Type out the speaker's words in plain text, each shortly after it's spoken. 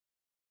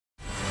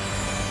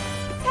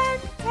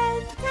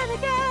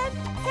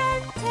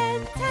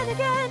10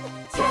 again.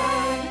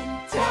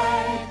 10,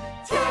 10,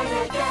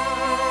 10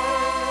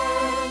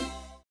 again.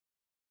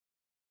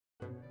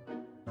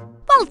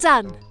 Well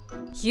done!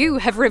 You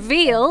have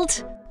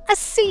revealed a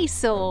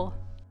seesaw.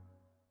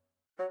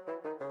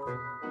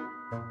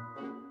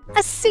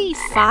 I see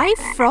 5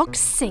 frogs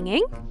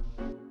singing.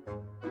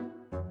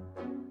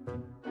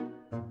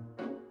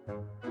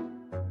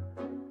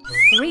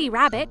 3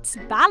 rabbits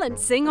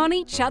balancing on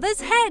each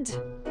other's head.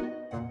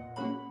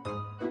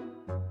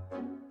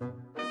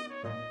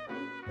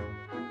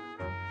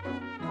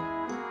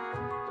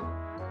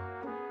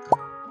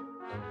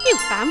 You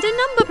found a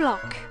number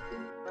block.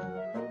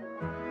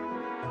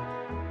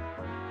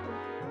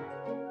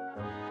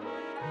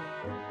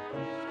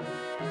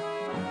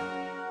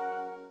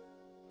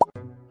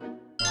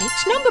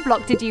 Which number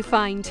block did you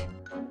find?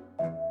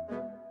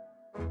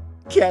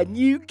 Can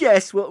you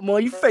guess what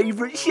my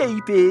favourite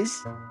shape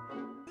is?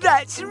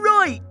 That's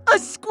right, a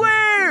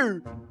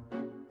square!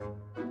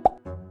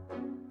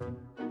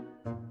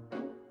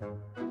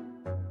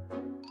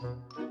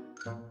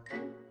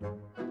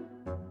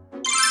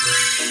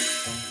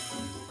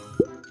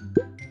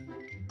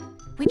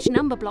 Which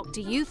number block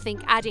do you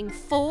think adding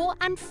 4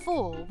 and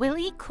 4 will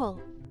equal?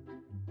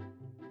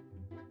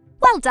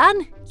 Well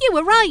done! You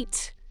were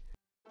right!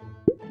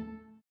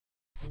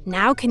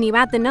 Now can you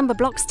add the number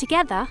blocks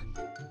together?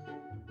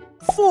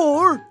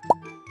 4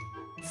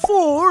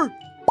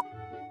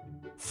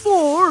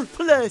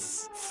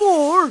 plus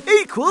 4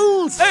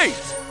 equals 8!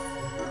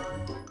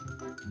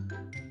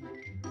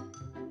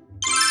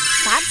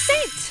 That's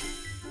it!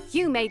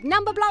 You made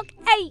number block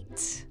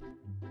 8.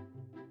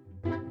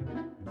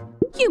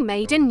 You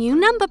made a new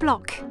number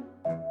block.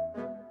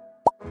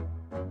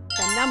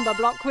 The number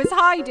block was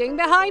hiding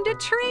behind a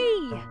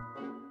tree.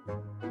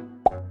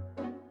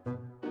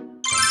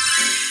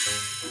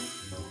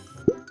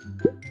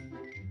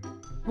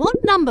 What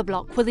number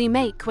block will you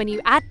make when you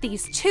add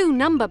these 2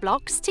 number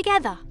blocks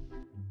together?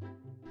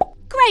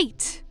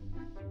 Great!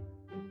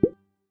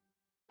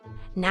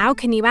 Now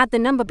can you add the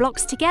number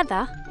blocks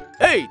together?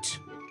 8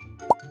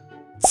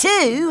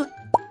 2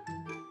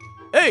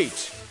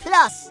 8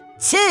 plus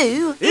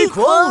 2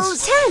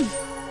 equals 10.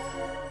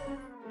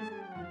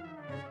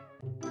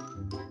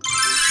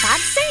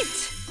 That's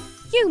it!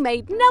 You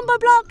made number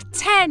block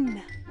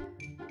 10.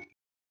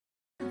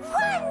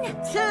 1, 2,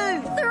 3,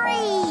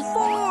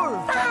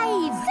 4,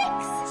 5,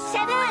 6,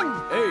 7,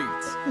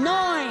 8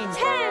 9,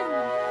 10.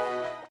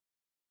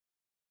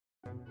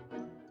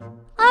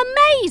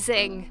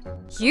 Amazing!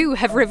 You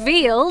have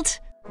revealed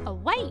a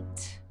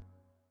weight.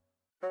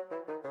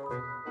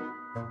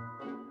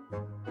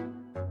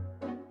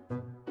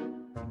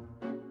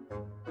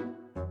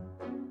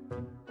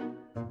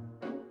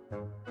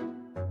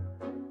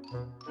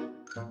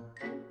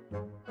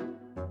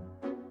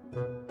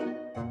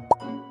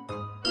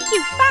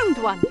 You found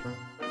one.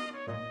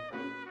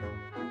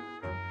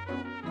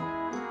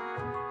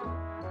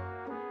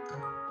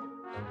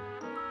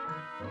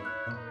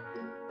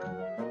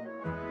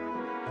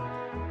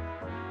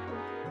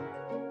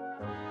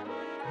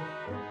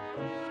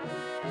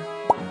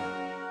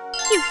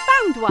 You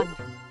found one.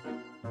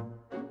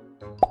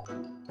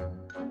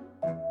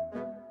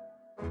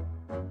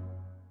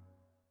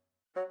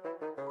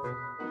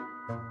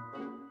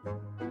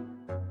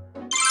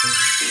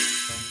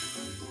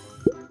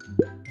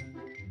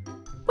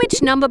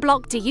 Which number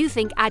block do you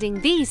think adding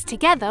these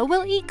together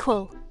will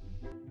equal?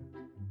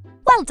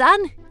 Well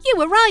done, you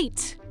were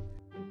right.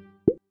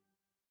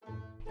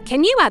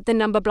 Can you add the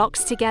number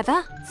blocks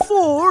together?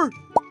 4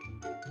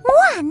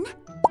 1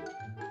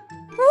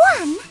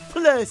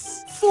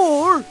 plus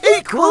 4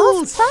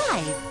 equals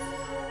 5.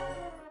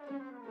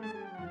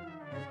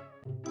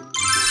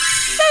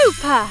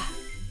 Super!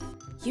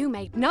 You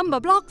made number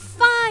block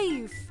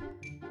 5.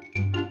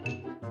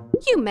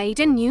 You made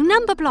a new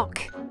number block.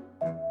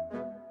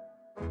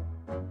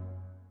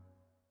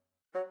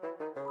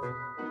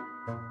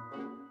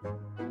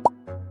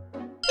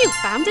 You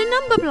found a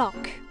number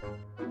block.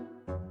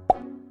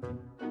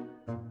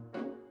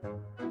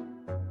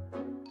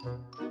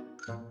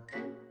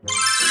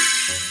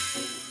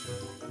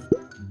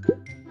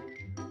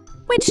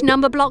 Which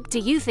number block do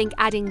you think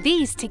adding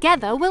these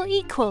together will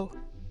equal?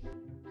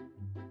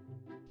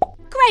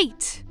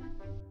 Great!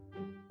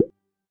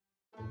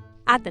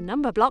 Add the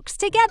number blocks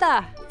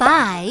together.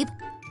 5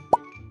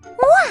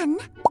 1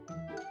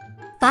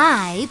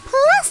 5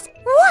 plus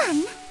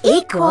 1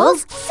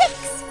 equals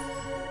 6.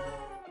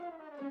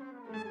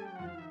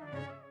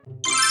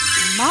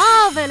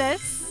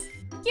 Marvellous!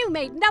 You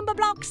made number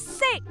block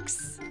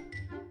 6.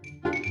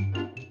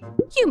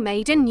 You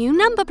made a new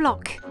number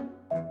block.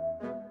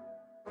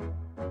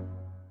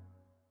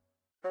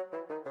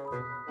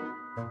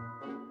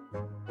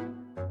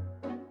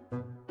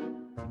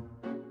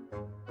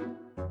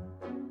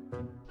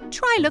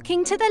 Try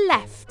looking to the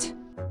left.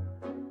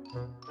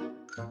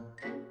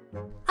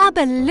 A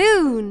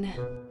balloon.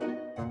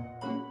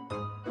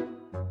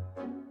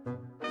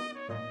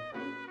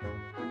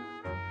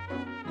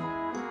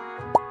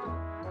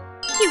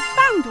 You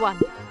found one.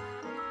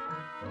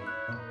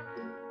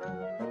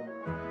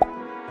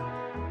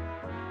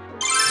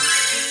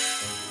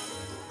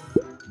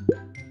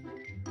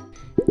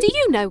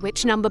 you know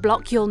which number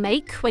block you'll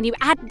make when you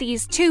add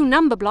these two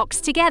number blocks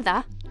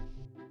together?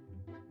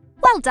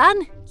 Well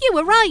done, you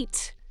were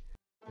right.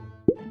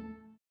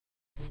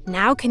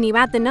 Now can you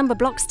add the number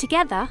blocks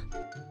together?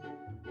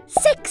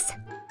 6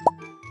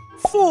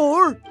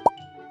 4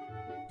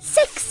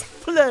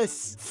 6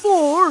 plus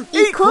 4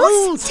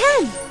 equals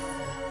 10.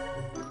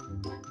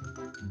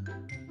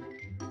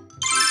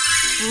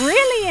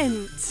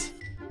 Brilliant!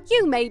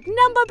 You made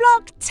number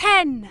block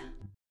 10.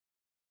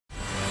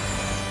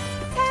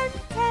 10,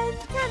 10,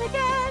 10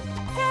 again.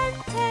 10,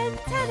 10,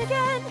 10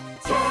 again.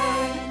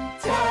 10,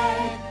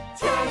 10,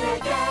 10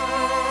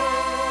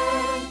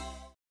 again.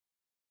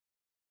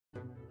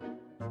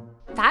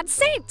 That's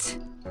it!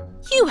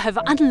 You have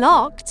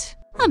unlocked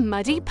a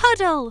muddy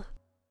puddle.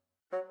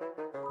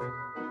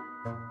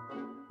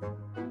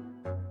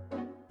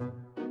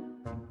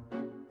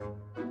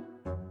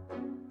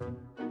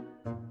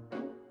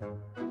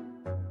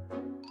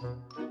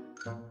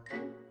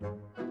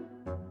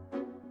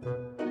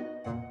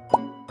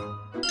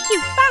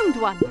 You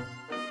found one.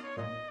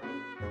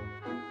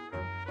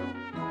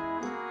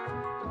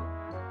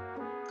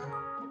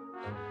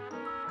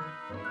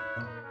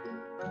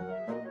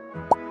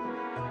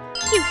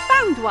 You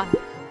found one.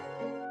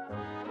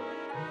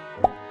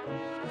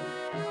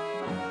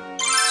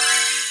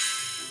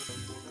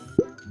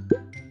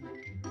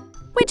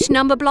 Which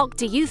number block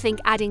do you think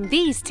adding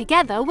these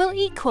together will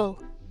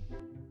equal?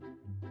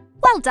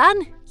 Well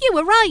done, you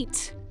were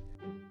right.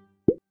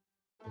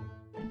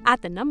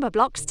 Add the number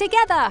blocks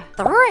together.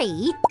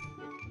 3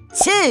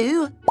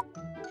 2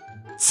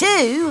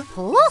 2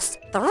 plus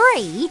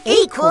 3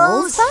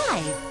 equals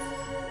 5.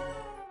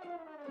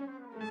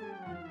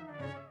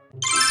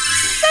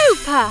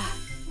 Super!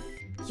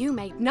 You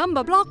made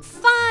number block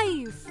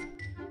 5.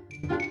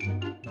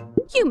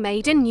 You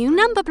made a new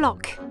number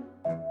block.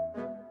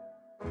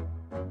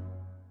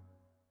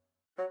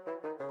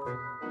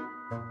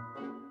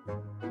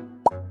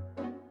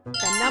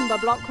 The number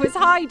block was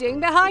hiding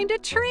behind a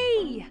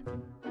tree.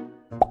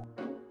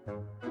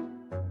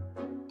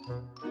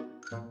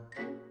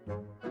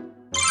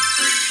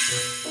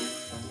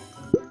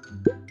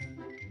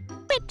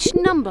 Which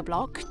number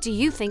block do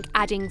you think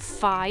adding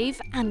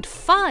 5 and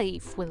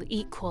 5 will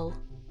equal?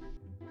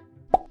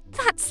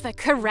 That's the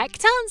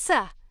correct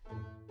answer.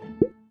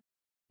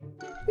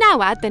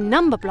 Now add the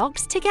number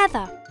blocks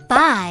together.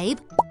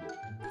 5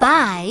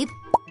 5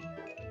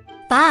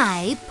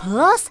 5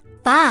 plus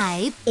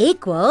 5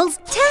 equals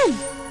 10.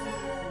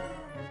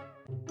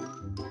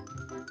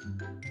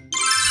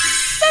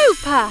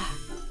 Super!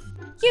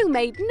 You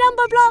made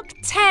number block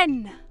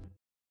 10.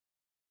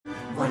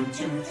 1,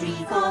 2, 3,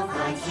 4,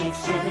 5, 6,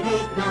 7,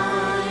 8,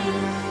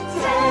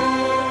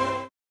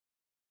 9,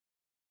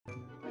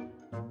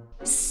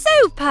 10.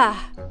 Super!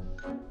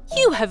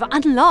 You have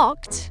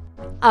unlocked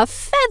a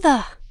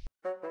feather.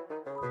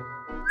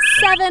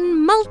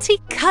 7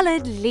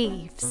 multicoloured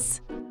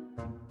leaves.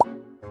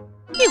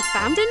 You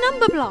found a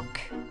number block.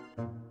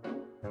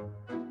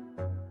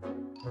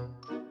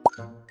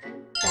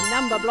 The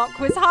number block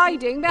was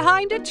hiding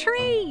behind a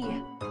tree.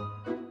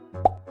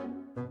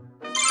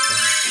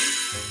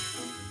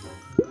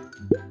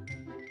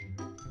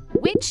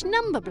 Which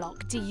number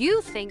block do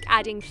you think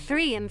adding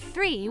 3 and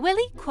 3 will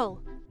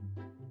equal?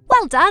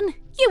 Well done,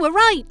 you were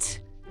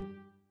right.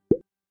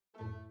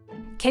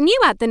 Can you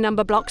add the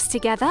number blocks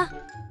together?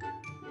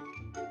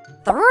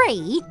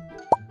 3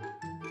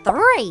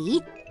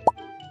 3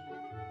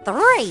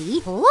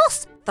 3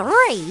 plus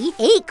 3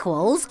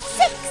 equals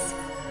 6.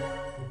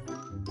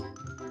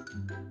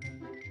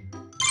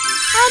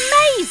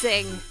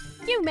 Amazing!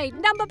 You made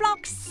number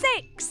block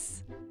 6.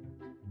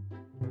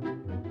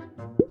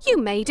 You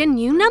made a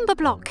new number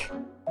block.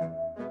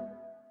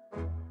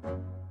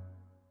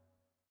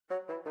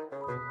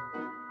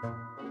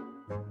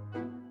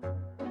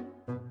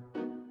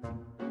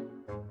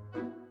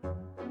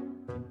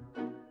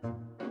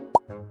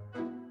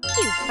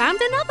 You found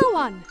another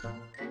one.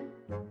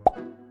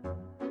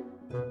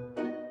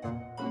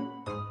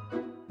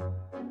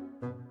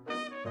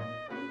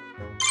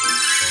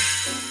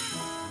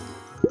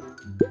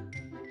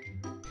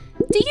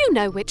 Do you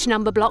know which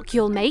number block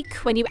you'll make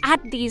when you add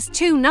these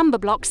two number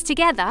blocks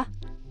together?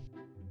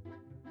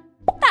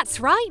 That's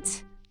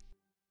right.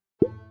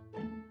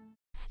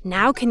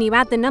 Now can you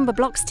add the number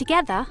blocks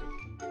together?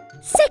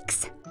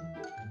 6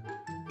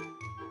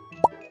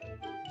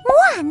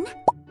 1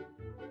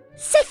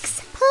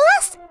 6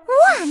 plus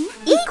 1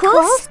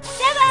 equals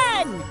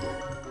 7.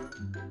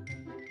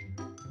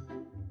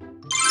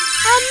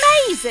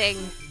 Amazing!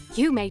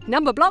 You made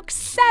number block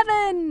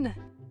 7.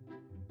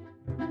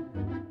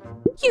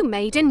 You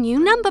made a new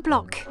number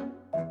block.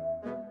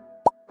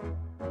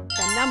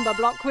 The number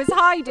block was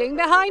hiding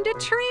behind a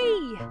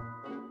tree.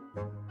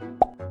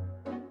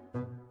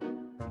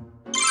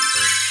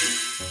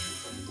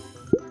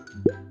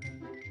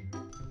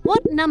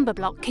 What number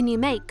block can you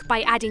make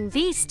by adding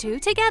these two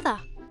together?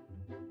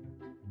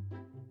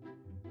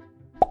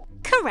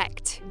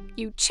 Correct.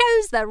 You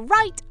chose the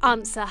right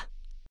answer.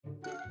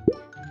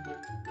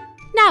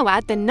 Now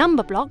add the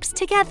number blocks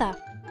together.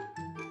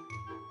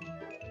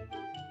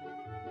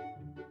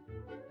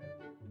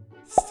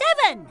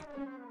 7.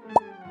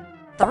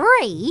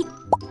 3.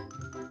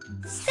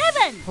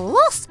 7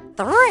 plus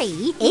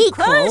 3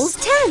 equals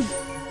 10.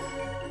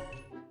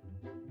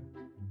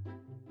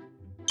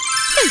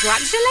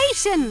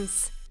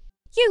 Congratulations!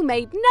 You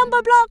made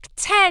number block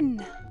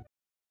 10.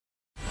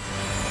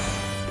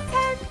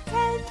 10,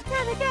 10,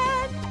 10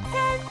 again.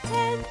 10,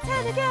 10,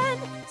 10 again.